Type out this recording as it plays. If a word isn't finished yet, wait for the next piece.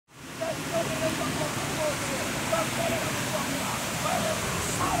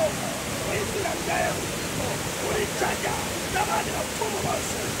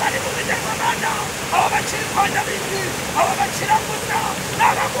abafanya biki aba bakiraguza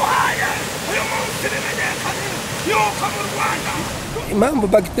n'abaguhaye uyu munsi bimenyekanye yuko mu Rwanda impamvu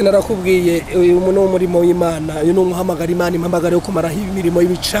BigTown narakubwiye uyu muntu w'umurimo w'Imana uyu n'umuhamagara Imana impamagara yo kumaraho imirimo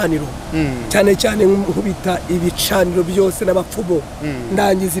y'ibicaniro cyane cyane nkubita ibicaniro byose n'abapfubo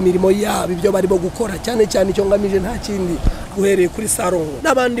ndangiza imirimo yabo ibyo barimo gukora cyane cyane icyo ngamije nta kindi guhereye kuri Salongo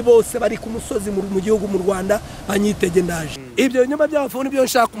n'abandi bose bari ku musozi mu gihugu mu Rwanda banyitege ndaje ibyo nyuma by'abafundi byo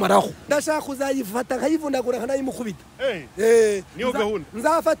nshaka kumaraho ndashaka kuzayifata nkayivunagura nka Nyimukubite niyo gahunda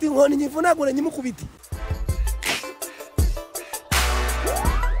nzafata Nkoni nyivunagura Nyimukubite.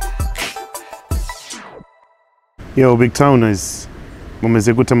 Yo, BigTowners,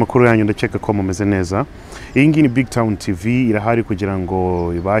 mumeze gute amakuru yanyu ndakeka ko mumeze neza. Iyi ngiyi ni BigTown TV irahari kugira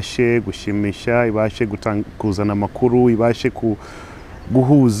ngo ibashe gushimisha, ibashe kuzana amakuru, ibashe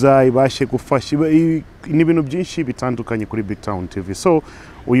guhuza, ibashe gufasha n'ibintu byinshi bitandukanye kuri BigTown TV. So,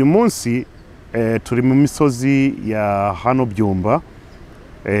 uyu munsi turi mu misozi ya hano Byumba,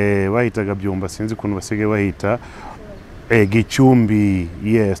 bahitaga Byumba sinzi ukuntu basigaye bahita Gicumbi.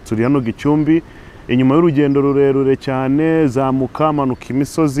 Yes, turi hano Gicumbi. Inyuma y'urugendo rurerure cyane zamuka manuka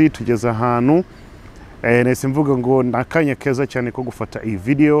imisozi tugeze ahantu nese mvuga ngo nakanya keza cyane ko gufata iyi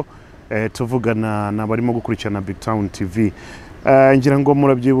video tuvugana n'abarimo gukurikirana BigTown TV. Ngira ngo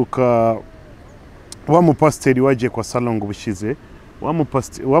murabyibuka wa mupasteri wagiye kwa Salongo bushize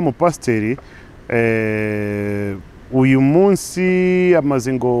wa mupasteri uyu munsi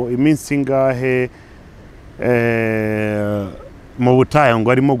amaze ngo iminsi ngahe mu butayo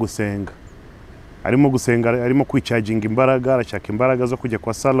ngo arimo gusenga arimo kwicharging imbaraga arashaka imbaraga zo kujya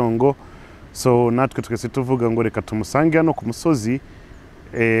kwa Salongo. So natwe twese tuvuga ngo reka tumusange hano ku musozi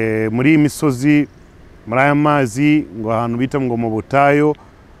muri imisozi muri aya mazi ngo ahantu bita ngo mu butayo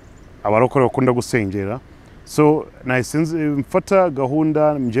abarokora bakunda gusengera. So nayisenze mfata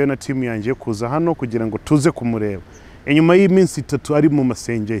gahunda mje na team yanjye kuza hano kugira ngo tuze kumureba inyuma y'iminsi 3 ari mu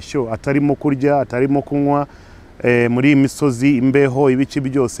masengesho atarimo kurya atarimo kunywa muri imisozi imbeho ibiki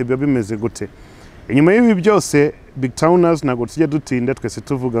byose biba bimeze gute. Inyuma y'ibi byose BigTowners nago tujya dutinda twese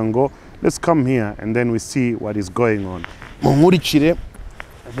tuvuga ngo let's come here and then we see what is going on. Munkurikire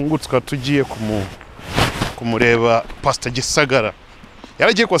ubungu tugiye kumureba Pastor Gisagara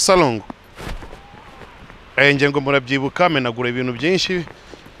yaragiye kwa Salongo. Nge ngo murabyibuka menagura ibintu byinshi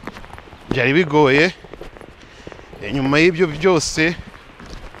byari bigoye. Inyuma y'ibyo byose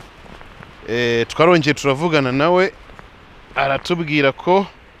twarongeye turavugana nawe aratubwira ko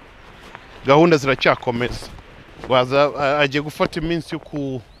gahunda ziracyakomeza agiye gufata iminsi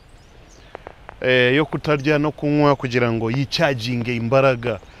yo kutarya no kunywa kugira ngo yicharginge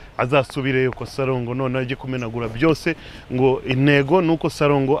imbaraga azasubireyo kwa Salongo none agiye kumenagura byose ngo intego nuko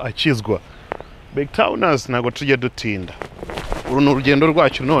Salongo akizwa. BigTowners nago tujya dutinda uru n'urugendo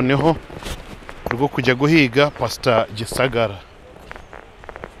rwacu noneho rwo kujya guhiga Pastor Gisagara.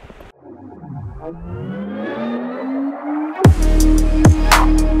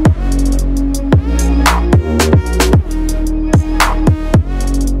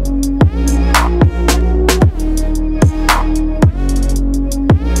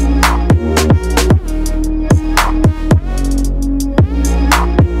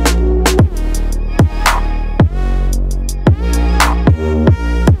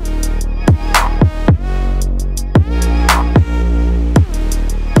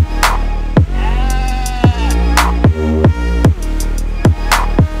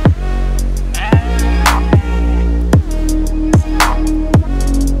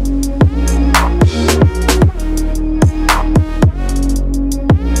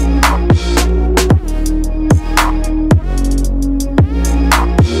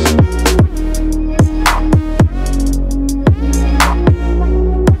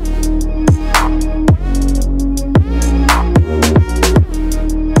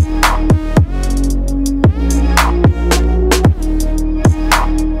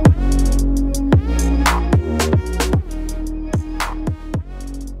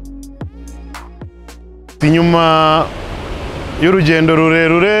 Inyuma y'urugendo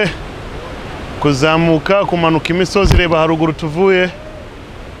rurerure kuzamuka kumanuka imisozi reba haruguru tuvuye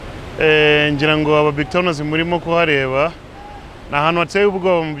ngira ngo aba BigTowners murimo kuhareba na ahantu hateye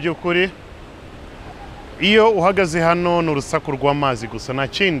ubwoba mu by'ukuri. Iyo uhagaze hano n'urusaku rw'amazi gusa nta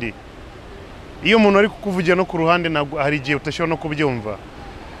kindi. Iyo umuntu ari kukuvugira no ku ruhande hari igihe utashobora no kubyumva.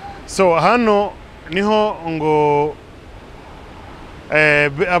 So hano niho ngo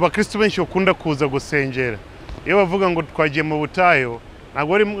abakristo benshi bakunda kuza gusengera. Iyo bavuga ngo twagiye mu butayo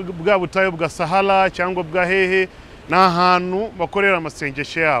ntabwo ari bwa butayo bwa Sahara cyangwa bwa hehe n'ahantu bakorera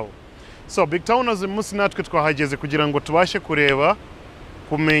amasengesho yabo. So BigTowners munsi natwe twahageze kugira ngo tubashe kureba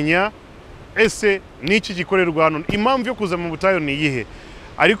kumenya ese niki gikorerwa hano, impamvu yo kuza mu butayu ni iyihe.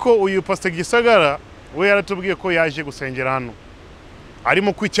 Ariko uyu Pastor Gisagara we yaratubwiye ko yaje gusengera hano,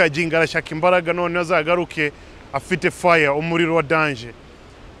 arimo kwicyaginga, arashaka imbaraga, none azagaruke afite fire, umuriro wa danger.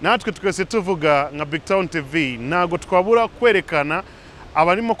 Natwe twese tuvuga nka BigTown TV ntago twabura kwerekana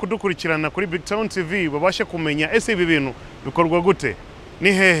abarimo kudukurikirana kuri BigTown TV babashe kumenya ese ibi bintu bikorwa gute,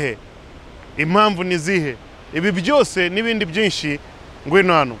 ni hehe, impamvu ni zihe, ibi byose n'ibindi byinshi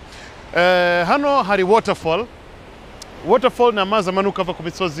ngwino hano. Hano hari waterfall ni amazi amanuka ava ku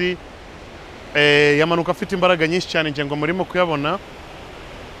misozi, yamanuka afite imbaraga nyinshi cyane, ngengo murimo kuyabona.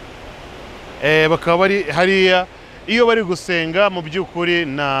 Bakaba bari hariya, iyo bari gusenga mu by'ukuri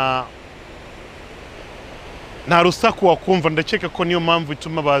nta rusaku wakumva, ndakeka ko niyo mpamvu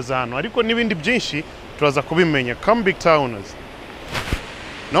ituma baza hano, ariko n'ibindi byinshi turaza kubimenya. Come BigTowners.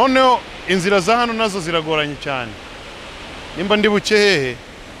 Noneho inzira za hano nazo ziragoranye cyane, nimba ndi buke hehe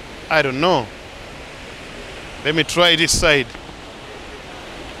I don't know. Let me try this side.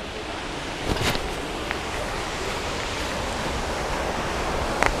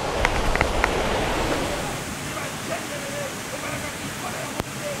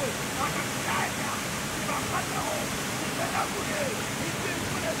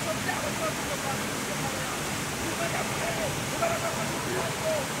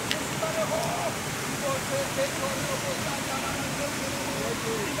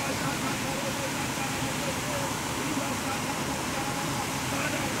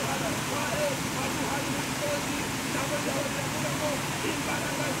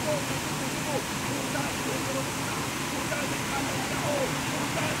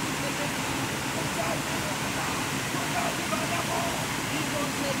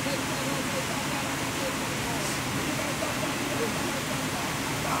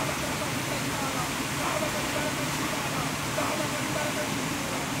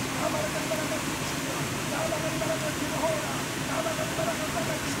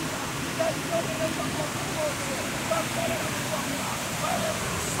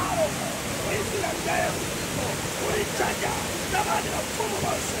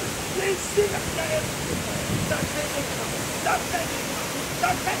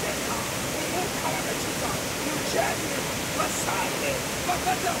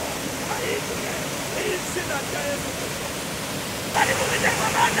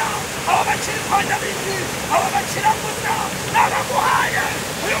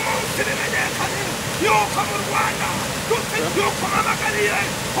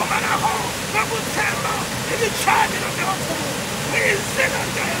 Kumaraho,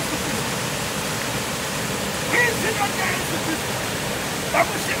 Iriya,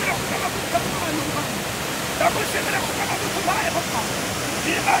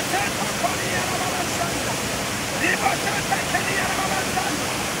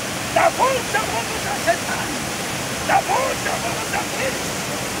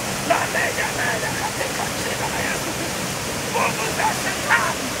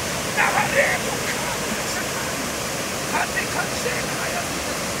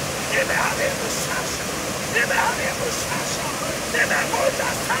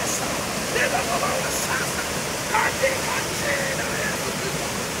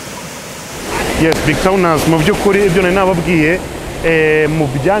 Yes, BigTowners, mu by'ukuri ibyo nari nababwiye mu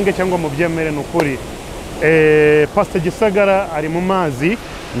byange cyangwa mu byemere n'ukuri. Pastor Gisagara ari mu mazi,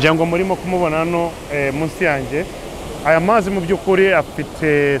 njango murimo kumubona hano munsi yanjye. Aya mazi mu by'ukuri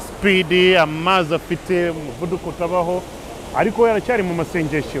afite speed, amazi afite umuvuduko utabaho, ariko yaracyari mu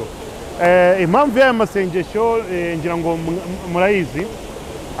masengesho. Impamvu y'aya masengesho ngira ngo murayizi,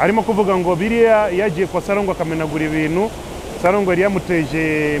 arimo kuvuga ngo biriya yagiye kwa Salongo akamenagura ibintu. Salongo yari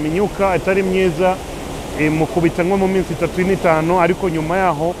yamuteje imyuka atari myiza, mukubita nko mu minsi 3-5, ariko nyuma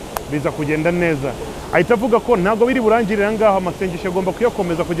yaho biza kugenda neza. Ahita avuga ko ntago biri burangirira ngaho, amasengesho agomba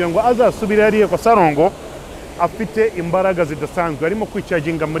kuyakomeza kugira ngo azasubire yariye kwa Salongo afite imbaraga zidasanzwe, arimo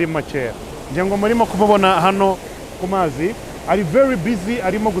kwicaginga muri makeya. Ngira ngo murimo kumubona hano ku mazi, ari very busy,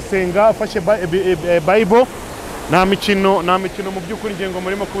 arimo gusenga afashe Bible. Nta mikino mu by'ukuri, ngira ngo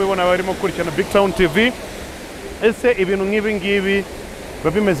murimo kubibona barimo kurikirana BigTown TV. Ese ibintu nk'ibi ngibi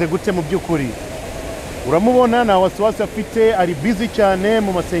babimeze gute mu by'ukuri? Uramubona na wasiwasi afite, ari busy cyane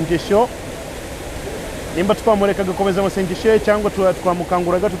mu masengesho. Nimba twamureka gakomeza amasengesho cyangwa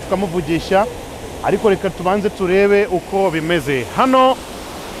twamukangura gato tukamuvugisha, ariko reka tubanze turebe uko bimeze. Hano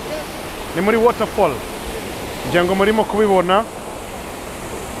ni muri waterfall, ngira ngo murimo kubibona,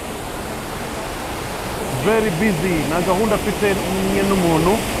 very busy, na gahunda afite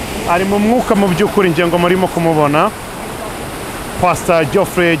n'umuntu, ari mu mwuka mu by'ukuri. Ngira ngo murimo kumubona Pastor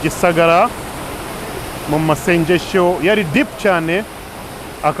Gisagara mu masengesho, yari deep cyane,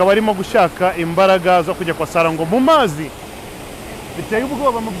 akaba arimo gushaka imbaraga zo kujya kwa Salongo mu mazi. Biteye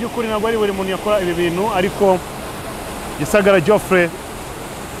ubwoba mu by'ukuri, ntabwo ari buri muntu yakora ibi bintu, ariko Gisagara Geoffrey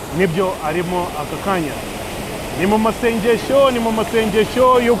nibyo arimo aka kanya. Ni mu masengesho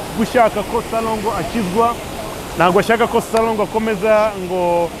yo gushaka ko Salongo akizwa. Ntabwo ashaka ko Salongo akomeza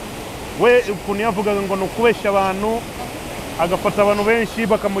ngo we ukuntu yavugaga ngo nukubeshya abantu, agafata abantu benshi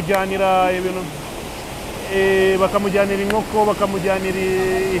bakamujyanira ibintu bakamujyanira inkoko, bakamujyanira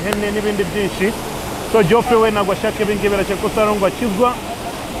ihene n'ibindi byinshi. So Geoffrey we ntabwo ashaka ibi ngibi, arashaka ko Salongo akizwa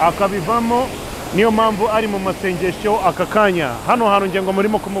akabivamo. Niyo mpamvu ari mu masengesho aka kanya. Hano hantu ngira ngo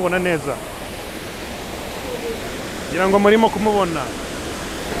murimo kumubona neza, ngira ngo murimo kumubona.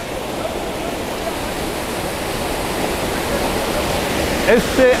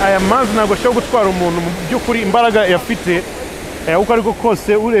 Ese aya mazi ntabwo ashobora gutwara umuntu mu by'ukuri imbaraga yafite, uko ariko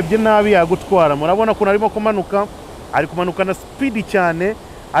kose urebye nabi yagutwara. Murabona ko arimo kumanuka, ari kumanuka na speed cyane,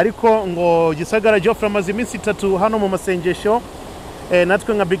 ariko ngo Gisagara Geoffrey amaze iminsi 3 hano mu masengesho.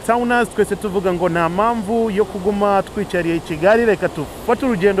 Natwe nka BigTowners twese tuvuga ngo nta mpamvu yo kuguma twicariye i Kigali, reka tufate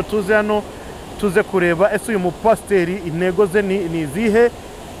urugendo tuze hano, tuze kureba ese uyu mupasiteri intego ze ni izihe.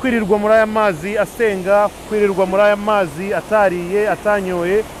 Kwirirwa muri aya mazi asenga, kwirirwa muri aya mazi atariye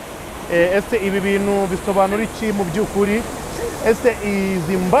atanyoye, ese ibi bintu bisobanura iki mu by'ukuri? Ese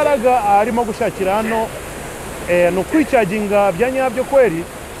izi mbaraga arimo gushakira hano ni ukwicaginga bya nyabyo kweri?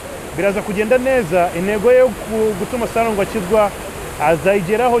 Biraza kugenda neza? Intego yo gutuma Salongo akizwa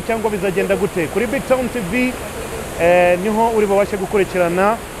azayigeraho cyangwa bizagenda gute? Kuri BigTown TV niho uri babashe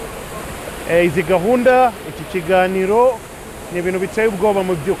gukurikirana izi gahunda. Iki kiganiro ni ibintu biteye ubwoba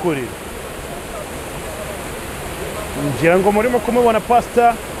mu by'ukuri. Ngira ngo murimo kumubona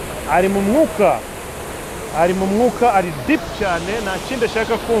pastor ari mu mwuka, ari deep cyane, nta kindi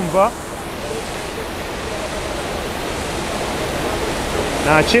ashaka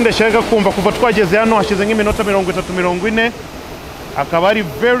kumva, kuva twageze hano hashize nk'iminota 30-40. Akaba ari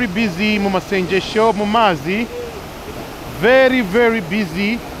very busy mu masengesho mu mazi, very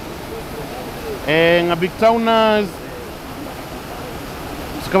busy. Nka BigTowners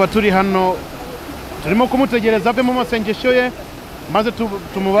tukaba turi hano, turimo kumutegereza ave mu masengesho ye maze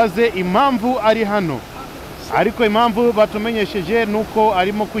tumubaze impamvu ari hano. Ariko impamvu batumenyesheje nuko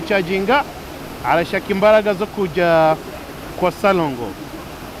arimo kwicaginga, arashaka imbaraga zo kujya kwa Salongo.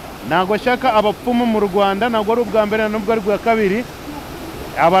 Ntabwo ashaka abapfumu mu Rwanda, ntabwo ari ubwa mbere n'ubwo ari bwa kabiri.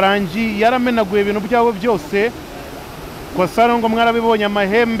 Abarangi yaramenaguye ibintu byabo byose. Kwa Salongo mwarabibonye,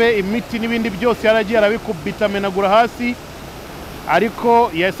 amahembe, imiti n'ibindi byose yaragiye arabikubita amenagura hasi,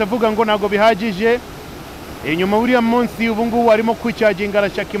 ariko yahise avuga ngo ntabwo bihagije. Inyuma uriya munsi ubu ngubu arimo kwicaginga,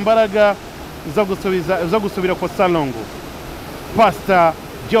 arashaka imbaraga zo gusubira kwa Salongo. Pastor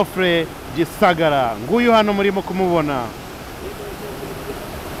Geoffrey Gisagara nguyu hano murimo kumubona.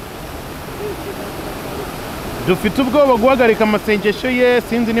 Dufite ubwoba guhagarika amasengesho ye,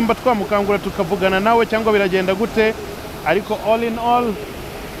 sinzi nimba twamukangura tukavugana nawe cyangwa biragenda gute, ariko all in all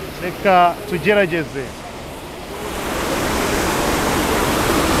reka tugerageze.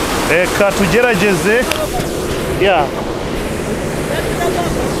 Yeah.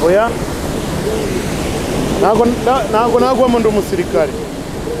 Oya ntabwo mu ndi umusirikare.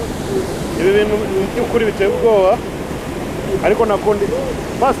 Ibi bintu by'ukuri biteye ubwoba, ariko nakundi.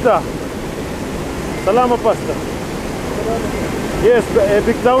 Pastor, salama pastor. Yes,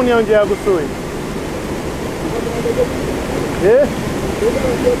 BigTown yanjye yagusuye.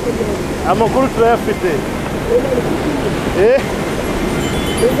 Amakuru turayafite.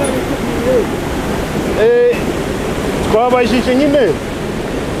 Twabajije nyine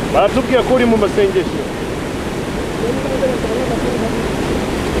baratubwira ko uri mu masengesho.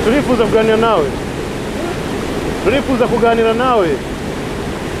 Turifuza kuganira nawe.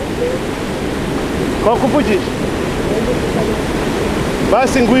 Kwa kuvugisha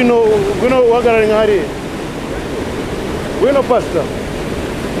basi ngwino uhagarare nka hariya. Ngwino pastor.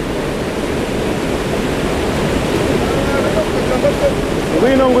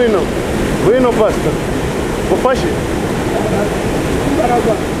 Ngwino pastor. Ufashe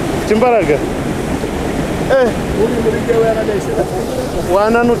imbaraga.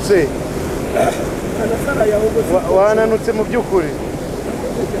 Wananutse mu by'ukuri.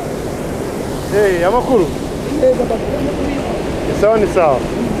 Amakuru sawa ni sawa.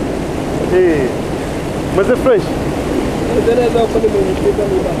 Maze fresh.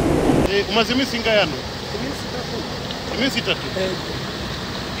 Umaze iminsi ingana? Iminsi 3.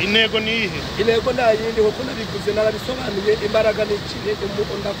 Intego ni ihe? Intego nayindi kuko nabivuze narabisobanuye. Imbaraga ni ikindi,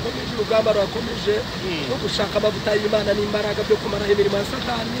 ndakomeje urugamba rwakomeje no gushaka amavuta y'Imana n'imbaraga byo kumaraho imirimo ya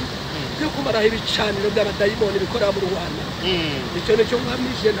Satani. yo kumaraho ibicaniro by'abadayimoni bikorera mu Rwanda. Icyo nicyo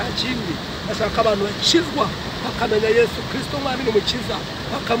ngamije nta kindi. Ashaka abantu bakizwa bakamenya Yesu Kristo umwami n'umukiza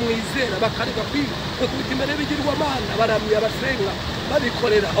bakamwizera bakareka kwikubita imbere y'ibigirwamana baramya abasenga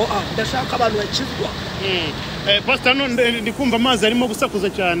babikorera ndashaka abantu bakizwa. Pastor none ndikumva amazi arimo gusakuza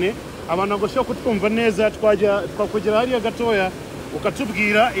cyane abantu bagoshoka kutwumva neza twakugera hariya gatoya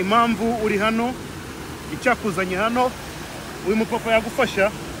ukatubwira impamvu uri hano icyakuzanye hano uyu mupapa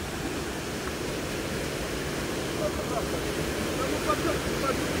yagufasha.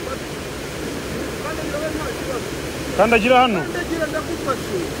 Kandagira hano.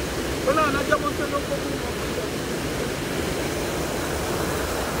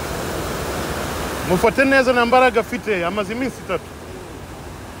 Mufate neza na mbaraga afite amaze iminsi 3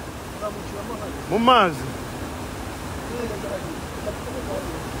 mu mazi.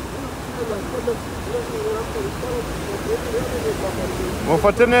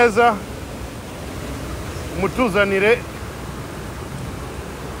 Mufate neza umutuzanire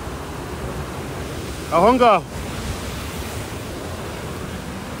aho ngaho.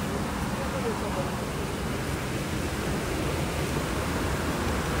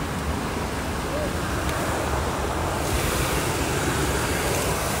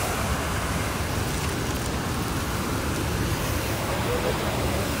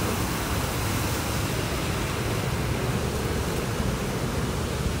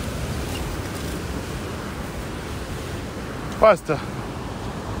 Pastor.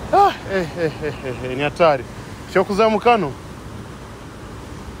 Ni hatari. Cyo kuzamuka hano.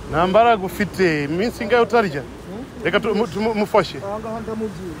 Nta mbaraga ufite iminsi ingahe utarya? Reka mufashe. Aha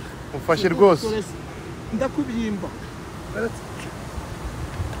ndamugira. Mufashe rwose. Ndakubyimba.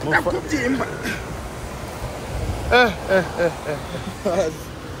 Ndakubyimba.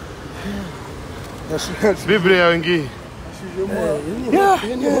 Biblia yawe ngiye.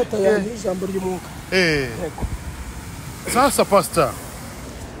 Ni hota ya ijambo ry'umwuka. Sasa Pastor,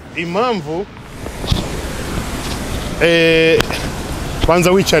 impamvu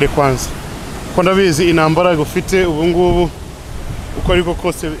kwanza wicare kwanza ko ndabizi inambaraga ufite ubu ngubu uko ariko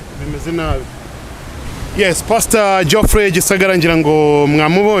kose bimeze nabi. Yes, Pastor Geoffrey Gisagara ngira ngo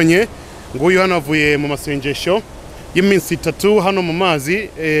mwamubonye ngo uyu hano avuye mu masengesho y'iminsi 3 hano mu mazi.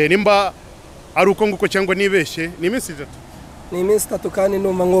 Nimba ari uko nguko cyangwa nibeshe ni iminsi 3? Ni iminsi 3 kandi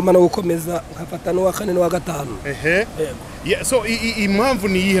numva ngomba no gukomeza nkafata n'uwa 4 n'uwa 5. Yeah, so impamvu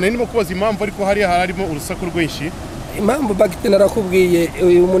ni yihe? Nimo kubaza impamvu ariko hari harimo urusaku rwinshi. Impamvu BigTown narakubwiye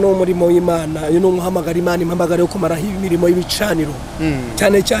uyu muntu w'umurimo w'Imana uyu n'umuhamagara Imana impamagara yo kumaraho imirimo y'ibicaniro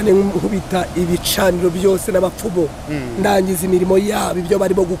cyane cyane nkubita ibicaniro byose n'abapfubo ndangiza imirimo yabo ibyo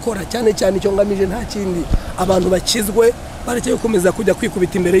barimo gukora cyane cyane icyo ngamije nta kindi abantu bakizwe bareke gukomeza kujya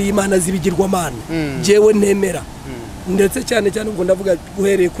kwikubita imbere y'Imana zibigirwamana jewe nemera ndetse cyane cyane ngo ndavuga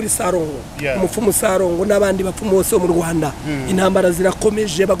guhereye kuri Salongo umupfumu Salongo n'abandi bapfumu bose mu Rwanda intambara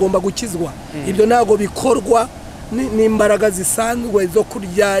zirakomeje bagomba gukizwa ibyo nago bikorwa n'imbaraga zisanzwe zo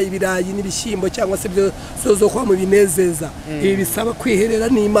kurya ibirayi n'ibishyimbo cyangwa se byo zo kwa mu binezeza. Ibi bisaba kwiherera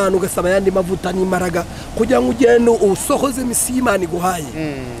n'Imana ugasaba yandi mavuta n'imbaraga kugira ngo ugende usohoze misi y'Imana iguhaye.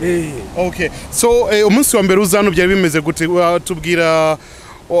 Okay, so umunsi wa mbere uzano byari bimeze gute? Tubwira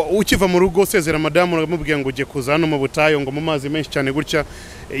ukiva mu rugo sezera madamu uramubwiye ngo ugiye kuza hano mu butayo ngo mu mazi menshi cyane gutya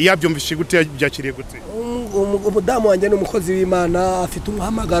yabyumvishije gute byakiriye gute? Umudamu wanjye n'umukozi w'Imana afite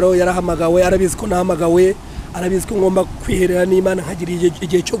umuhamagaro yarahamagawe arabizi ko nahamagawe arabizi ko ngomba kwiherera n'Imana nkagira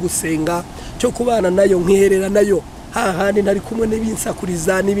igihe cyo gusenga cyo kubana nayo nkiherera nayo hahandi ntari kumwe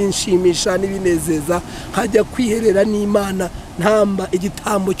n'ibinsakuriza n'ibinshimisha n'ibinezeza nkajya kwiherera n'Imana ntamba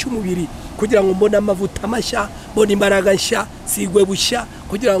igitambo cy'umubiri kugira ngo mbone amavuta mashya mbone imbaraga nshya sigwe bushya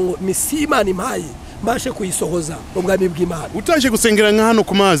kugira ngo misi y'Imana impaye mbashe kuyisohoza mu bwami bw'Imana. Utaje gusengera nka hano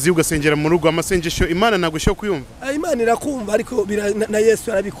ku mazi ugasengera mu rugo amasengesho Imana nagusho kuyumva? Imana irakumva ariko na Yesu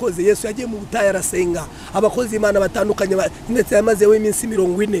yarabikoze. Yesu yagiye mu butayu arasenga abakozi Imana batandukanye ndetse yamaze w'iminsi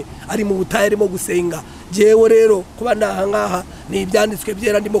 40 ari mu butayu arimo gusenga. Jewe rero kuba ndaha ngaha ni ibyanditswe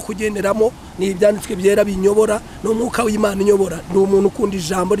byera ndimo kugenderamo ni ibyanditswe byera binyobora no mwuka w'Imana inyobora ndi umuntu ukunda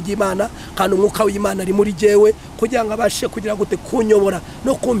ijambo ry'Imana kandi umwuka w'Imana ari muri jewe kugira ngo abashe kugira gute kunyobora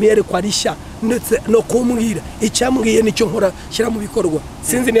no kumpere kwa rishya ndetse no kumbwira icyambwiye nicyo nkora shyira mu bikorwa.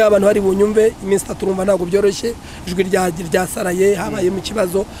 Sinzi niba abantu bari bunyumve iminsi 3 urumva ntabwo byoroshye ijwi ryasaraye habaye mu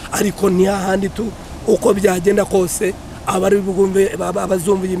kibazo ariko ni hahandi tu uko byagenda kose abari bugumve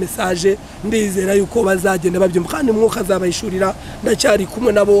abazumva iyi message ndizera yuko bazagenda babyumva kandi mwuka azabayishurira ndacyari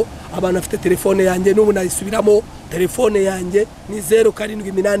kumwe nabo. Abantu afite telefone yanjye n'ubu nayisubiramo telefone yanjye ni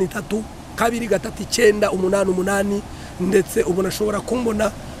 0783 23988 ndetse ubu nashobora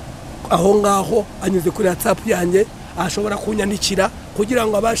kumbona aho ngaho anyuze kuri WhatsApp yanjye ashobora kunyandikira kugira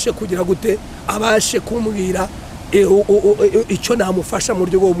ngo abashe kugira gute abashe kumbwira icyo namufasha mu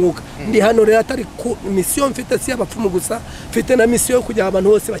buryo bw'umwuka. Ndi hano rero atari misiyo mfite si abapfumu gusa, mfite na misiyo yo kugira abantu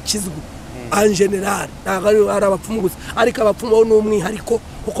bose bakizwe en general, ntabwo ari abapfumu gusa, ariko abapfumu ni umwihariko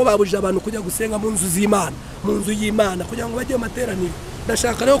kuko babujije abantu kujya gusenga mu nzu z'Imana, mu nzu y'Imana kugira ngo bajye mu materaniro.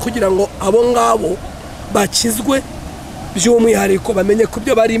 Ndashaka rero kugira ngo abo ngabo bakizwe by'umwihariko, bamenye ko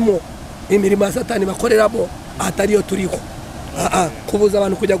byo barimo imirimo ya Satani bakoreramo atariyo turiho. Kubuza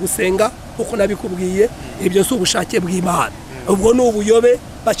abantu kujya gusenga uko nabikubwiye, ibyo si ubushake bw'Imana, ubwo ni ubuyobe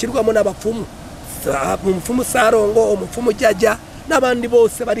bashyirwamo n'abapfumu. Umupfumu Salongo, umupfumu Jajya n'abandi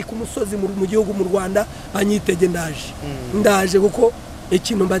bose bari ku musozi mu gihugu mu Rwanda banyitege ndaje kuko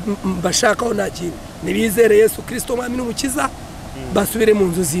ikintu bashakaho nta kintu, nibizere Yesu Kristo mwami n'umukiza basubire mu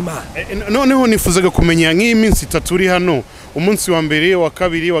nzu z'Imana. Noneho nifuzaga kumenya nk'iyi minsi 3 uri hano, umunsi wa mbere wa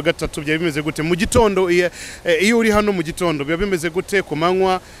kabiri wa gatatu bya bimeze gute mu gitondo? Iyo uri hano mu gitondo bya bimeze gute, ku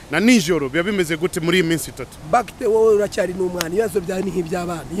manywa na nijoro bya bimeze gute muri iyi minsi 3? Bakite wowe uracyari n'umwana, ibibazo byawe ni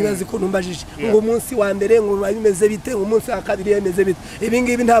nk'iby'abana, ibibazo ko numbajije ngo umunsi wa mbere ngo bimeze bite, ngo umunsi wa kabiri bimeze bite. Ibi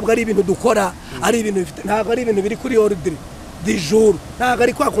ngibi ntabwo ari ibintu dukora, ari ibintu bifite, ntabwo ari ibintu biri kuri ordre du jour, ntabwo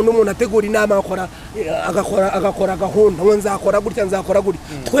ari kwa kundi umuntu ategura inama agakora gahunda ngo nzakora gutya nzakora gutya.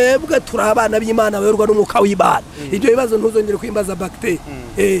 Twebwe turi abana b'Imana bayorwa n'umwuka w'Imana. Ibyo bibazo ntuzongere kwimbaza Bakite.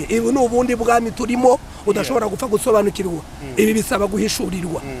 Ibi ni ubundi bwami turimo udashobora gupfa gusobanukirwa. Ibi bisaba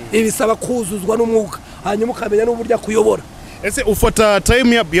guhishurirwa, ibi bisaba kuzuzwa n'umwuka, hanyuma ukamenya n'uburyo kuyobora. Ese ufata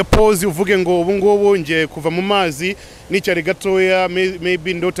time ya pause uvuge ngo ubu ngubu ngiye kuva mu mazi n'icyari gatoya,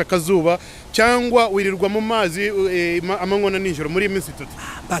 maybe ndota kazuba, cyangwa wirirwa mu mazi amanywa na nijoro muri iyi minsi 3?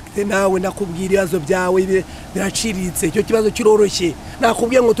 Bakite nawe nakubwira ibibazo byawe biraciriritse, icyo kibazo kiroroshye.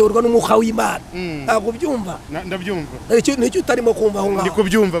 Nakubwiye ngo tuyorwa n'umwuka w'Imana, ntabwo byumva. Ndabyumva. Nicyo utarimo kumva aho ngaho. Ndi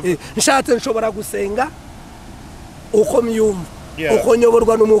kubyumva. Nshatse nshobora gusenga uko myumva, uko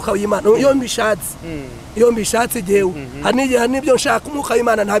nyoborwa n'umwuka w'Imana. Iyo mbishatse jewe hari n'ibyo nshaka umwuka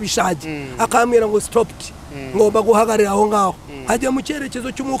w'Imana ntabishage, akambwira ngo stop, ngomba guhagarara aho ngaho, ajya mu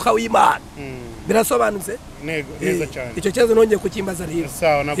cyerekezo cy'umwuka w'Imana. Birasobanutse? Neza cyane. Icyo kibazo nongeye kukimbaza rero.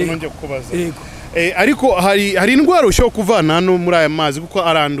 Sawa, nako nongeye kukubaza. Ariko hari indwara ushobora kuvana hano muri aya mazi kuko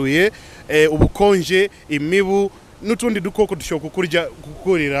aranduye, ubukonje, imibu n'utundi dukoko dushobora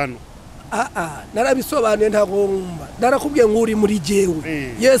kukurira hano. Narabisobanuye ntabwo wumva. Narakubwiye ngo uri muri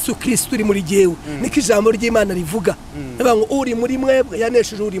jewe, Yesu Kristo uri muri jewe, niko ijambo ry'Imana rivuga. Ngo uri muri mwebwe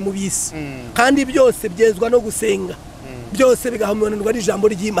yanesheje uri mu bisi, kandi byose byezwa no gusenga, byose bigahamanurwa n'ijambo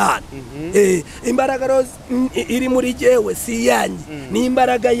ry'Imana. Imbaraga iri muri jewe si yanjye, ni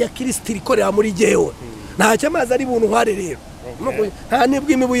imbaraga ya Kristo ikorera muri jewe. Ntacyo amazi ari buntu hare rero, nta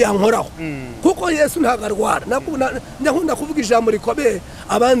nibwo imibu yankoraho kuko Yesu ntabwo arwara. Ndakunda kuvuga ijambo rikomeye,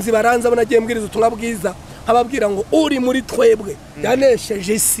 abanzi baranza banagiye mbwiriza ubutumwa bwiza, ababwira ngo uri muri twebwe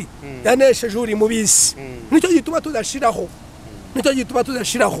yanesheje isi, yanesheje uri mu bisi. Nicyo gituma tudashiraho,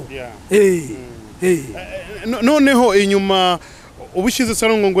 noneho inyuma ubushize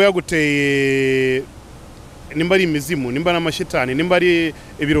Salongo ngo yaguteye, nimba ari imizimu, nimba n'amashitani, nimba ari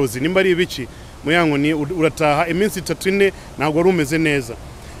ibirozi, nimba ari ibiki, Nkoni urataha iminsi 3-4 ntabwo ari umeze neza.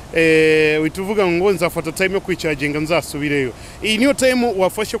 Wituvuga ngo nzafata time yo kwicaginga nzasubireyo. Iyi niyo time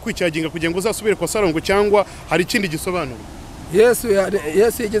wafashe kwicaginga kugira ngo uzasubire kwa Salongo cyangwa hari ikindi gisobanuro?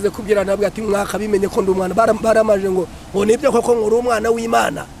 Yesu yigeze kubwira nabwo ati mwaka bimenye ko ndi umwana, baramaje ngo nibyo koko ngo uri umwana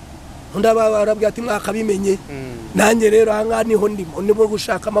w'Imana. Barabwira ati mwaka bimenye. Nanjye rero aha niho ndimo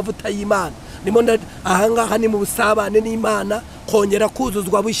gushaka amavuta y'Imana, ahangaha ni mu busabane n'Imana, kongera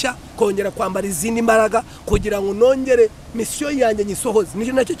kuzuzwa bushya, kongera kwambara izindi mbaraga kugira ngo nongere misiyo yanjye nyisohoze.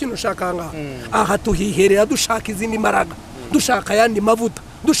 Nicyo nacyo kintu ushaka ahangaha. Aha tuhiherera dushaka izindi mbaraga, dushaka ayandi mavuta,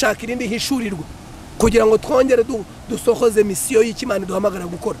 dushaka irindi hishurirwa kugira ngo twongere dusohoze misiyo y'Imana duhamagara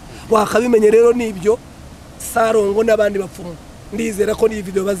gukora. Wakabimenye rero nibyo Salongo n'abandi bapfumu, ndizera ko iyi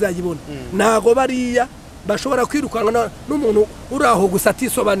video bazayibona. Nago bariya bashobora kwirukana n'umuntu uraho gusa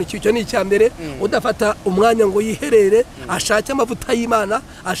atisobanukiwe. Icyo ni icyambere, udafata umwanya ngo yiherere ashake amavuta y'Imana,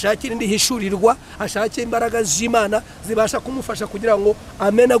 ashake irindi hishurirwa, ashake imbaraga z'Imana zibasha kumufasha kugira ngo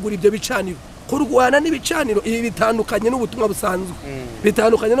amenagura ibyo bicaniro. Kurwana n'ibicaniro ibi bitandukanye n'ubutumwa busanzwe,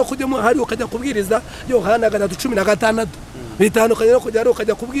 bitandukanye no kujya hari ukajya kubwiriza Yohana 3:16, bitandukanye no kujya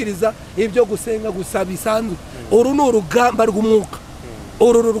ukajya kubwiriza ibyo gusenga gusa bisanzwe. Uru ni urugamba rw'umwuka,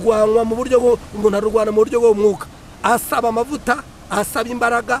 uru rurwanwa mu buryo umuntu arurwana mu buryo bw'umwuka, asaba amavuta, asaba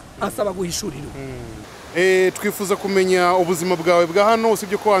imbaraga, asaba guhishurirwa. Twifuza kumenya ubuzima bwawe bwa hano,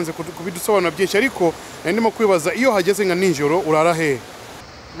 usibye ko wanze kubidusobanura byinshi, ariko ndimo kwibaza iyo hageze nka nijoro urara he?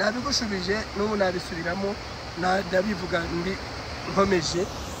 Nabigushubije n'ubu nabisubiramo, ndabivuga ndi nkomeje.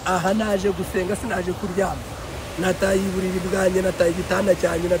 Aha naje gusenga, sinaje kuryama. nataye iburiri bwanjye, nataye igitanda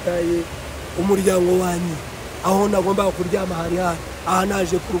cyanjye, nataye umuryango wanjye, aho nagomba kuryama hari aha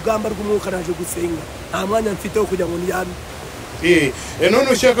naje ku rugamba rw'umwuka, naje gusenga, nta mwanya mfite wo kujya ngo ndyame.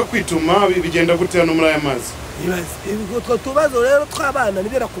 None ushaka kwituma bigenda gute hano muri aya mazi? Utwo tubazo rero tw'abana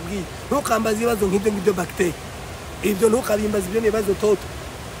nibyo nakubwiye, ntukambaze ibibazo nk'ibyo bagiteri, ibyo ntukabimbaze, ibyo n'ibibazo toto.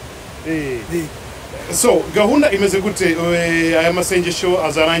 So gahunda imeze gute? Aya masengesho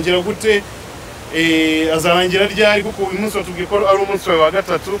azarangira gute? Azarangira ryari? Kuko uyu munsi watubwiye ko ari umunsi wawe wa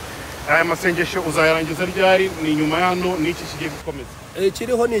gatatu. Aya masengesho uzayarangiza ryari? Ni nyuma yano n'iki kigiye gukomeza?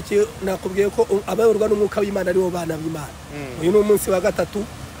 Kiriho n'iki nakubwiye ko abayoborwa n'umwuka w'Imana aribo bana b'Imana. Uyu ni umunsi wa gatatu,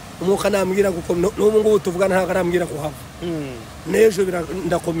 umwuka nambwira guko n'ubu ngubu tuvugana ntabwo arambwira kuhava. N'ejo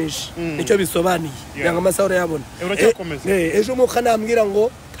ndakomeje, nicyo bisobanuye, yanga amasaha yabona. Ejo umwuka nambwira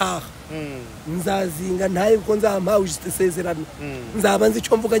ngo taha, nzazinga ntaye kuko nzampawe isezerano, nzaba nzi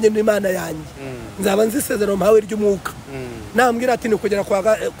icyo mvuganye n'Imana yanjye, nzaba nzi isezerano mpawe ry'umwuka. Nambwira ati ni kugera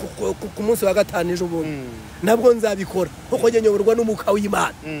ku munsi wa gatanu ejo bundi nabwo nzabikora kuko njye nyoborwa n'umwuka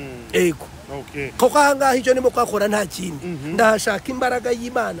w'Imana. Ego kuko ahangaha icyo nimo kwakora nta kindi, ndahashaka imbaraga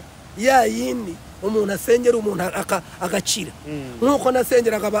y'Imana ya yindi umuntu asengera umuntu agakira, nkuko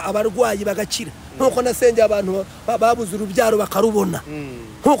nasengeraga abarwayi bagakira, nkuko nasengera abantu babuze urubyaro bakarubona,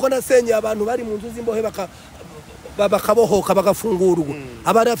 nkuko nasengera abantu bari mu nzu z'imbohe bakabohoka bagafungurwa,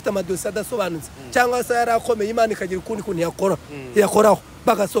 abari bafite amadosiye adasobanutse cyangwa se yari akomeye, Imana ikagira ukundi kuntu yakoraho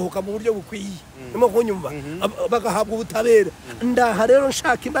bagasohoka mu buryo bukwiye, nimo kunyumva, bagahabwa ubutabera. Ndaha rero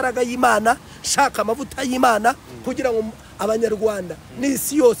nshaka imbaraga y'Imana, nshaka amavuta y'Imana kugira ngo abanyarwanda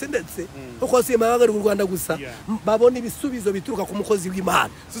n'isi yose ndetse uko si imahanga y'u Rwanda gusa babona ibisubizo bituruka ku mukozi w'Imana.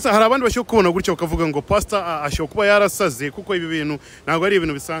 Sasa hari abandi bashyo kubona gutyo bakavuga ngo pastor ashyo kuba yarasaze kuko ibi bintu ntabwo ari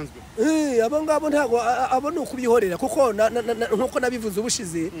ibintu bisanzwe. Abo ngabo ntabwo abone ukubihorera kuko nkuko nabivuze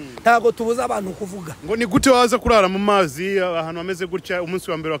ubushize, ntabwo tubuza abantu kuvuga ngo ni gute waza kurara mu mazi ahantu ameze gutya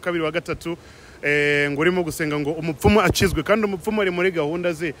umunsi wa mbere wa kabiri wa gatatu, ngo urimo gusenga ngo umupfumu akizwe, kandi umupfumu ari muri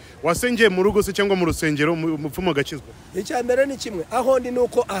gahunda ze, wasengeye mu rugo se cyangwa mu rusengero umupfumu agakizwa? Icya mbere ni kimwe, aho ndi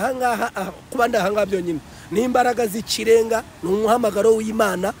nuko ahangaha kuba ndahangaha byonyine ni imbaraga z'ikirenga, ni umuhamagaro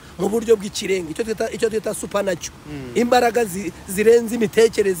w'Imana mu buryo bw'ikirenga, icyo twita supernatural, imbaraga zirenze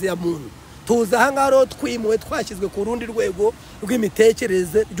imitekerereze ya muntu. Tuza ahangaha rero twimuwe, twashyizwe ku rundi rwego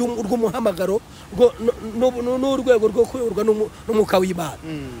rw'imitekerereze rw'umuhamagaro n'urwego rwo kuyoborwa n'umwuka w'Imana.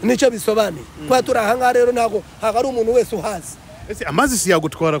 Nicyo bisobanuye kuba turi ahangaha rero, ntabwo ari umuntu wese uhazi. Ese amazi si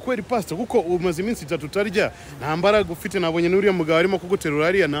yagutwara kweri pastor, kuko umaze iminsi 3 utarya, nta mbaraga ufite, nabonye n'uriya mugabo arimo kuguterura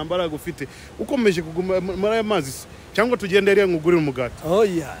hariya, nta mbaraga ufite, ukomeje kuguma muri aya mazi cyangwa tugende hariya ngugurira umugati?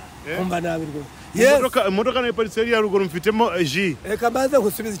 Oya umva nabi rwo. Imodoka na pariseri ya ruguru mfitemo ji. Reka mbaze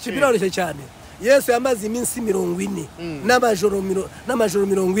gusubiza ikibiroroshye cyane. Yesu yamaze iminsi 40 n'amajoro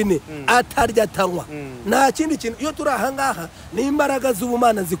 40 atarya atanywa, nta kindi kintu. Iyo turi ahangaha ni imbaraga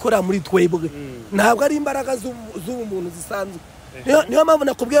z'ubumana zikora muri twebwe, ntabwo ari imbaraga z'umuntu zisanzwe. Niyo mpamvu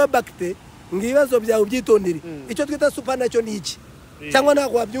nakubwiye bagite ngibibazo byawe byitondere, icyo twita supernatural ni iki cyangwa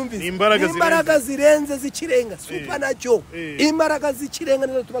ntabwo wabyumvise? Imbaraga zirenze z'ikirenga, supernatural, imbaraga z'ikirenga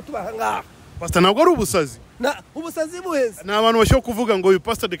nizo tuba ahangaha. Pastor ntabwo ari ubusazi? Ubusazi buheze. Ni abantu bashobora kuvuga ngo uyu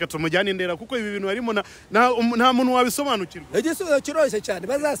pastor reka tumujyane ndera kuko ibi bintu harimo nta muntu wabisobanukirwa. Igisubizo kiroroshye cyane,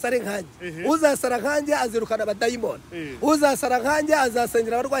 bazasare nkanjye, uzasara nkanjye azirukana abadayimoni, uzasara nkanjye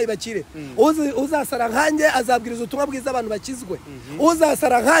azasengera abarwayi bakire, uzasara nkanjye azabwiriza ubutumwa bwiza abantu bakizwe,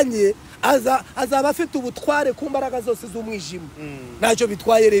 uzasara nkanjye azaba afite ubutware ku mbaraga zose z'umwijima. Ntacyo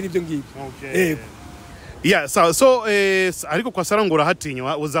bitwaye rero ibyo ngibyo. Yeah, so ariko kwa Salongo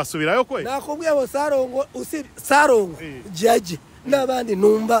urahatinya, uzasubirayo kwe? Nakubwiye bo Salongo jaje n'abandi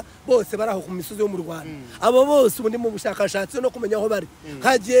numva bose baraho ku misozi yo mu Rwanda, abo bose ubundi mu bushakashatsi no kumenya aho bari,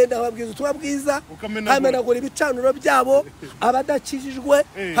 nkagenda babwiza ubutumwa bwiza, hamenagura ibicanuro byabo, abadakijijwe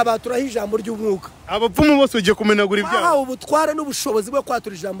habaturaho ijambo ry'umwuka. Abapfumu bose ugiye kumenagura ibyabo? Aho ubutware n'ubushobozi bwo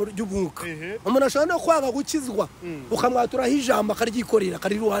kwatura ijambo ry'umwuka. Umuntu ashobora no kwanga gukizwa ukamwaturaho ijambo akaryikorera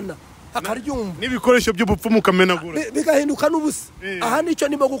akariruhana akaryumva, n'ibikoresho by'ubupfumu ukamenagura bigahinduka n'ubusa. Aha nicyo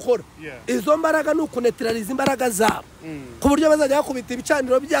nimo gukora. Izo mbaraga ni ukunetraliza imbaraga zabo ku buryo bazajya bakubita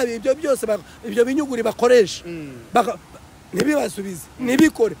ibicaniro byabo, ibyo byose ibyo binyuguri bakoresha ntibibasubize,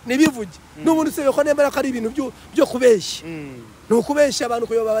 ntibikore, ntibivuge. N'ubundi se ko nemera ko ari ibintu byo kubeshya, ni ukubeshya abantu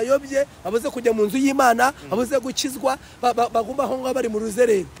kuyoba bayobye, babuze kujya mu nzu y'Imana, babuze gukizwa, baguma aho ngaho bari mu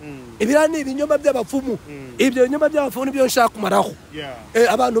ruzerere. Ibira ni ibinyoma by'abapfumu, ibyo binyoma by'abapfumu nibyo nshaka kumaraho.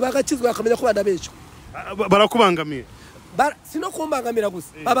 Abantu bagakizwa bakamenya ko badabeshya. Barakubangamiye? Sino kumbangamira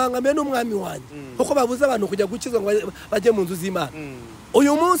gusa, babangamiye n'umwami wanjye kuko babuze abantu kujya gukizwa ngo bajye mu nzu z'Imana.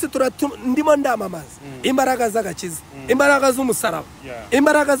 uyu munsi ndimo ndamamaza imbaraga z'agakiza imbaraga z'umusaraba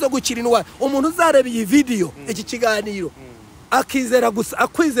imbaraga zo gukira indwara umuntu uzareba iyi video iki kiganiro akwizera gusa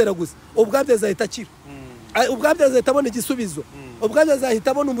ubwabyo azahita akira ubwabyo azahita abona igisubizo ubwabyo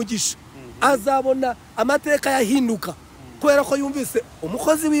azahita abona umugisha azabona amateka yahinduka kubera ko yumvise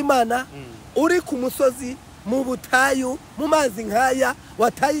umukozi w'Imana uri ku musozi mu butayu mu mazi nkaya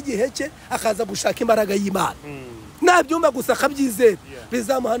wataye igihe cye akaza gushaka imbaraga y'Imana nabyumva gusa akabyizera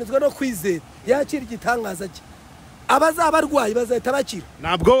bizamuhanizwa no kwizera yakira igitangaza cye abazaba arwaye bazahita bakira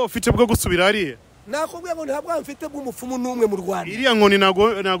ntabwo ufite bwo gusubira hariya nakubwiye ngo ntabwo mfite bw'umupfumu n'umwe mu Rwanda iriya nkoni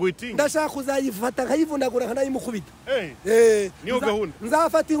nago itinga ndashaka kuzayifata nkayivunagura nkanayimukubita niyo gahunda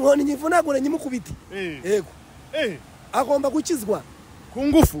nzafata inkoni nyivunagure nyimukubite yego agomba gukizwa ku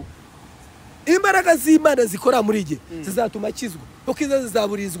ngufu imbaraga z'Imana zikora muri jye zizatuma akizwa kuko izo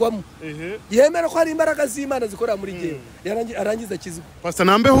zizaburizwamo yemera ko hari imbaraga z'Imana zikora muri jye arangiza akizwa pasta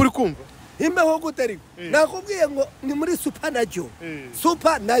nambeho uri kumva imbeho guteriko nakubwiye ngo ni muri super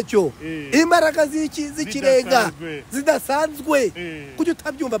nacyo imbaraga z'ikirenga zidasanzwe kujya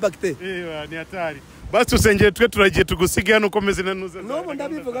utabyumva bagite ni hatari basi usengere twe turagiye tugusiga hano ukomeze nanuza n'ubu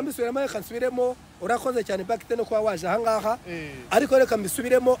ndabivuga mbisubiremo reka nsubiremo urakoze cyane bagite no kuba waje ahangaha ariko reka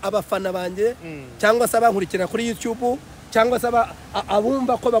mbisubiremo abafana banjye cyangwa se abankurikira kuri YouTube cyangwa se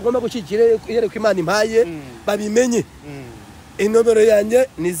abumva ko bagomba gushyigikira yereka Imana impaye babimenye inomero yanjye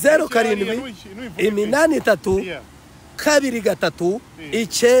ni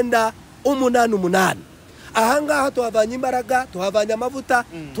 0783 ahangaha tuhavanye imbaraga tuhavanye amavuta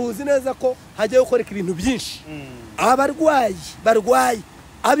tuzi neza ko hagiye gukoreka ibintu byinshi barwaye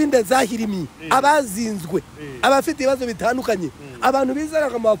ab'inda zahirimiye abazinzwe abafite ibibazo bitandukanye abantu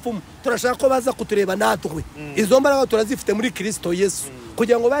bizeraga mu bapfumu turashaka ko baza kutureba natwe izo mbaraga turazifite muri Kristo Yesu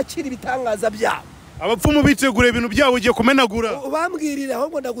kugira ngo bakire ibitangaza byabo abapfumu bitegura ibintu byabo ugiye kumenagura ubambwirira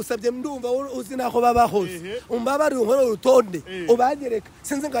ahubwo ndagusabye ndumva uzi naho babahoze umbabari unkora urutonde ubagereka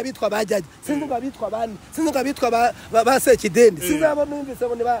sinzi ngo abitwa bajyaje sinzi ngo abitwa bane sinzi ngo abitwa basekidende sinzi abo numvise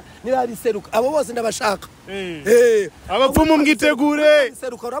bo niba biseruka abo bose ndabashaka abapfumu mwitegure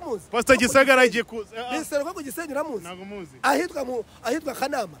biseruka uramuzi Pastor Gisagara agiye kuza biseruka ku Gisenyi uramuzi ntago muzi ahitwa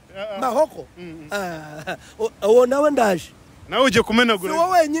Kanama Mahoko uwo nawe ndaje nawe ugiye kumenagura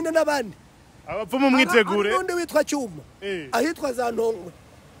wowe wenyine n'abandi abapfumu mwitegure n'undi witwa Cyuma ahitwa za Ntongwe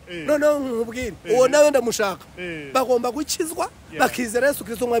noneho nkubwire uwo nawe ndamushaka bagomba gukizwa bakizera Yesu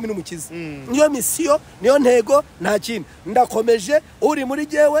Kristo umwami n'umukiza niyo misiyo niyo ntego nta kintu ndakomeje uri muri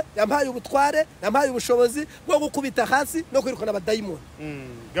jewe yampaye ubutware yampaye ubushobozi bwo gukubita hasi no kwirukana abadayimoni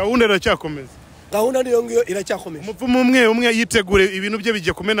gahunda iracyakomeza gahunda niyo ngiyo iracyakomeje umupfumu umwe yitegure ibintu bye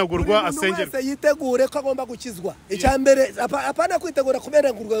bigiye kumenagurwa asengera yitegure ko agomba gukizwa icyambere apana kwitegura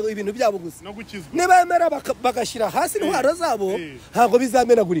kumenagurwa ibintu byabo gusa no gukizwa nibamera bagashyira hasi intwaro zabo ntago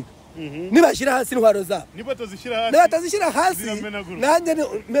bizamenagurika nibashyira hasi intwaro zabo nibatazishyira hasi nanjye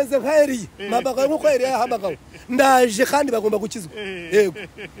meze nka Iriya mpamagawe nk'uko Iriya yahamagawe ndaje kandi bagomba gukizwa yego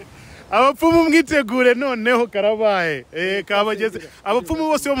abapfumu mwitegure noneho karabaye kabageze abapfumu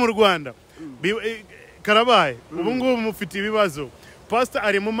bose bo mu Rwanda karabaye ubu ngubu mufite ibibazo pastor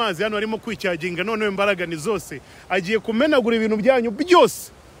ari mu mazi hano arimo kwicyaginga none imbaraga ni zose agiye kumenagura ibintu byanyu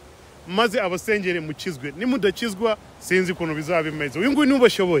byose maze abasengere mukizwe nimudakizwa sinzi ukuntu bizaba bimeze uyu nguyu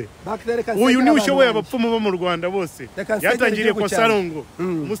nubashoboye uyu ni ushoboye abapfumu bo mu Rwanda bose yatangiriye kwa Salongo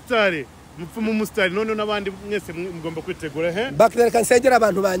mustare mustari none n'abandi mwese mugomba kwitegura bakwereka nsengera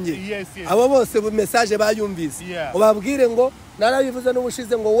abantu banje abo bose message bayumvise ubabwire ngo narabivuze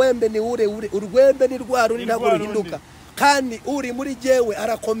n'ubushize ngo wembe ni urwembe ni rwaru ni ntabwo ruhinduka kandi uri muri jewe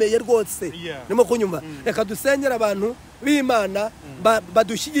arakomeye rwose nimo kunyumva reka dusengera abantu b'Imana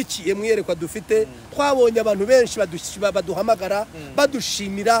badushyigikiye mwiyerekwa dufite twabonye abantu benshi baduhamagara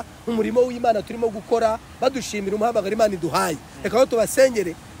badushimira umurimo w'Imana turimo gukora badushimira umuhamagara Imana iduhaye reka aho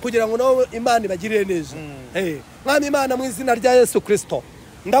tubasengere kugira ngo nawe Imana ibagirire neza mwami Imana mu izina rya Yesu Kristo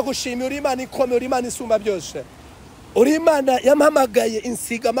ndagushimira uri Imana ikomeye uri Imana isumba byose uri Imana yampamagaye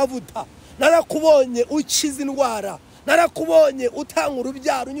insiga amavuta narakubonye ukiza indwara narakubonye utanga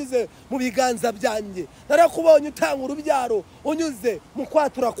urubyaro unyuze mu biganza byanjye narakubonye utanga urubyaro unyuze mu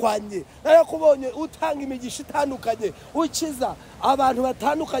kwatura kwanjye narakubonye utanga imigisha itandukanye ukiza abantu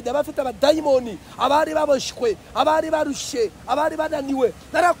batandukanye abafite abadayimoni abari baboshywe abari barushe abari bananiwe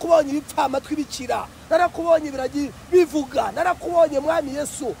narakubonye ibipfa amatwi bikira narakubonye ibiragi bivuga narakubonye mwami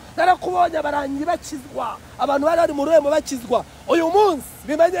Yesu narakubonye abarangi bakizwa abantu bari mu rurembo bakizwa uyu munsi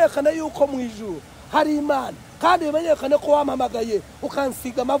bimenyekana yuko mu ijuru hari Imana kandi bimenyekane ko wampamagaye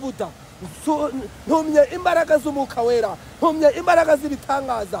ukansiga amavuta ntumye imbaraga z'umwuka wera ntumye imbaraga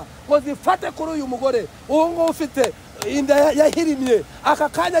z'ibitangaza ngo zifate kuri uyu mugore ubu ngubu ufite inda yahirimye aka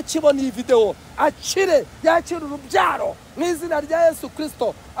kanya kibona iyi video akire yakira urubyaro mu izina rya Yesu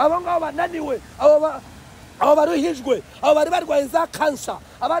Kristo abo ngabo bananiwe abo baruhijwe abo bari barwaye za kansa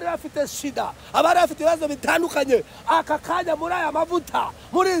abari bafite shida abari bafite ibibazo bitandukanye aka kanya muri aya mavuta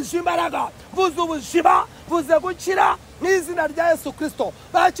muri izi imbaraga vuze ubuzima vuze gukira mu izina rya Yesu Kristo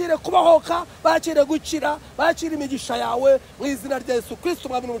bakire kubahoka bakire gukira bakire imigisha yawe mu izina rya Yesu Kristo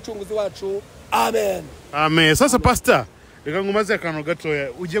mwami n'umucunguzi wacu amen amen. Sasa pastor reka ngumaze akantu gatoya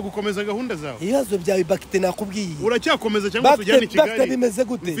ugiye gukomeza gahunda zawe ibibazo byawe bakite nakubwiye uracyakomeza cyangwa tujyane Kigali bakite bimeze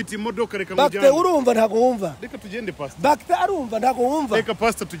gute ufite imodoka reka bakite mujyane urumva ntago wumva reka tugende pastor bakite arumva ntago wumva reka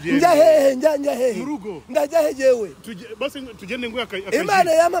pastor tugende njya hehe mu rugo ndajya hejewe basi tugende ngo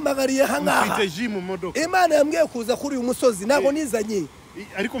Imana yamamagariye hangaha mfite ji mu modoka Imana yambwiye kuza kuri uyu musozi ntago nizanye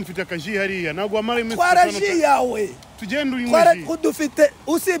ariko mfite akaji hariya ntago amara iminsi twaraji yawe tugende unywe ji kudufite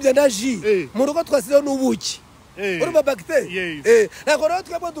usibye na ji mu rugo twasizeho n'ubuki urumva bagiteri ntabwo rero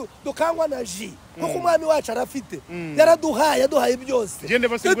twebwe dukangwa na ji kuko umwami wacu arafite yaduhaye byose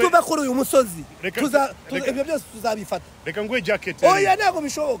tuve kuri uyu musozi ibyo byose tuzabifata reka nguhe jacket oya ntabwo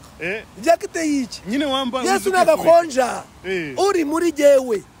bishoboka jacket y'iki nyine wambaye Yesu nagakonja uri muri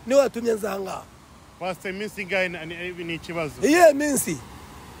jewe ni watumye nzanga pastor iminsi ingahe ni ikibazo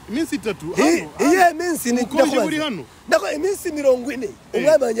minsi 3 hano minsi ni ndakubaza hano nako iminsi 40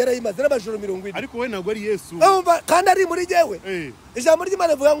 umwami wangera yimaze n'abajoro 40 ariko we ntabwo ari Yesu umva kandi ari muri jewe ijambo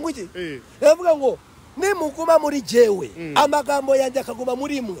ry'Imana rivuga ngo iki rivuga ngo nimuguma muri jewe amagambo yanjye akaguma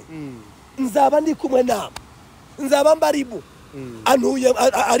muri mwe nzaba ndi kumwe namwe nzaba mbaribu anuye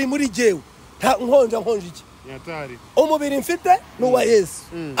ari muri jewe nta nkonje iki yatari umubiri mfite n'uwa Yesu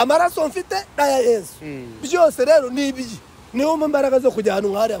amaraso mfite n'aya Yesu byose rero nibi niyo mbaraga zo kujya hano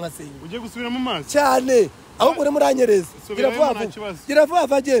nkari nkasenga ugiye gusubira mu mazi cyane ahubwo uri muranyereza gira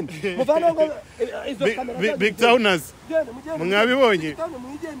vuba genda muvana ngo izo kamera BigTowners mwabibonye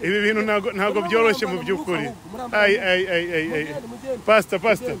ibi bintu ntago byoroshye mu byukuri pastor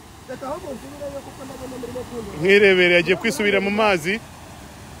mwirebere yagiye kwisubira mu mazi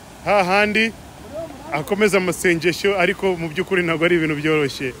hahandi akomeza amasengesho ariko mu byukuri ntago ari ibintu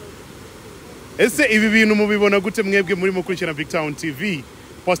byoroshye. Ese ibi bintu mubibona gute mwebwe muri mukurikirana BigTown TV?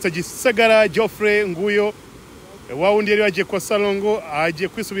 Pastor Gisagara Geoffrey nguyo wawundi yari yagiye kwa Salongo agiye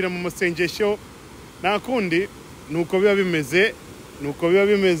kwisubira mu masengesho nakundi nuko biba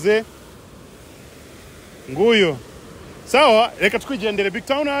bimeze nguyo. Sawa reka twigendere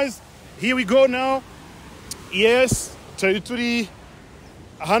BigTowners, here we go now. Yes turi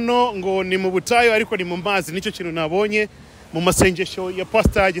hano ngo ni mu butayo ariko ni mu mazi, nicyo kintu nabonye mu masengesho ya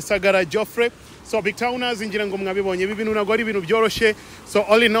Pastor Gisagara Geoffrey. So BigTowners ngira ngo mwabibonye ibi bintu ntabwo ari ibintu byoroshye. So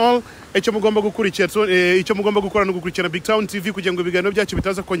all in all icyo mugomba gukora no gukurikirana BigTown TV kugira ngo ibiganiro byacu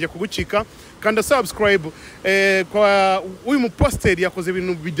bitaza kongera kugucika. Kanda subscribe kwa uyu muposter yakoze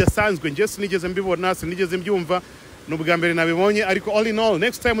ibintu bidasanzwe nje sinigeze mbibona sinigeze mbyumva n'ubwa mbere nabibonye, ariko all in all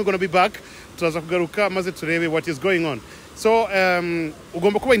next time we're going to be back turaza kugaruka maze turebe what is going on. So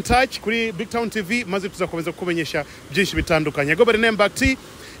ugomba kuba in touch kuri BigTown TV maze tuzakomeza kukumenyesha byinshi bitandukanye. Go by the name BigT.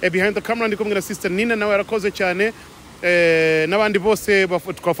 Behind the camera ndi kumwe na sister Nina nawe yarakoze cyane n'abandi bose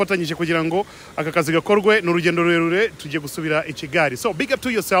twafatanyije kugira ngo aka kazi gakorwe n'urugendo rurerure tujye gusubira i Kigali. So big up to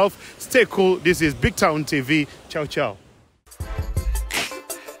yourself, stay cool. This is BigTown TV. Ciao ciao.